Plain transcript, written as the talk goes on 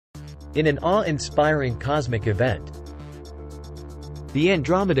In an awe-inspiring cosmic event, the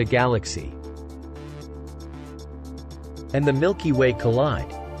Andromeda Galaxy and the Milky Way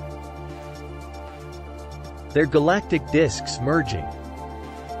collide, their galactic disks merging,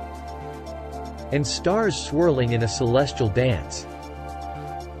 and stars swirling in a celestial dance.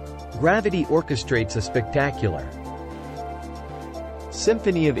 Gravity orchestrates a spectacular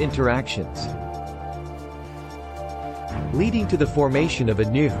symphony of interactions, leading to the formation of a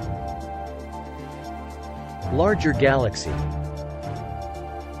new, larger galaxy.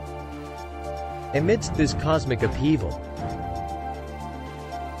 Amidst this cosmic upheaval,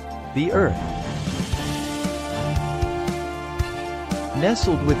 the Earth,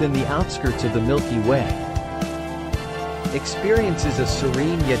 nestled within the outskirts of the Milky Way, experiences a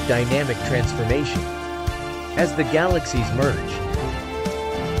serene yet dynamic transformation. As the galaxies merge,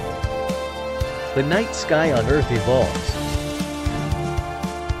 the night sky on Earth evolves,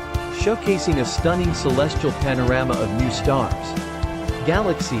 showcasing a stunning celestial panorama of new stars,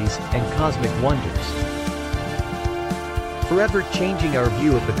 galaxies, and cosmic wonders, forever changing our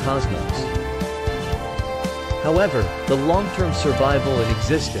view of the cosmos. However, the long-term survival and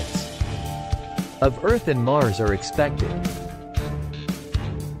existence of Earth and Mars are expected,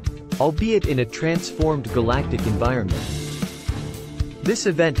 albeit in a transformed galactic environment. This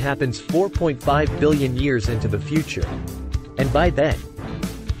event happens 4.5 billion years into the future, and by then,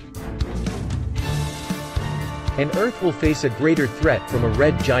 and Earth will face a greater threat from a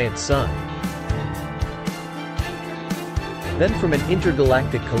red giant sun than from an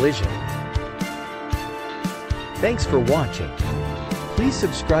intergalactic collision. Thanks for watching. Please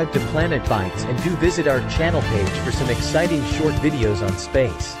subscribe to Planet Bites and do visit our channel page for some exciting short videos on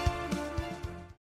space.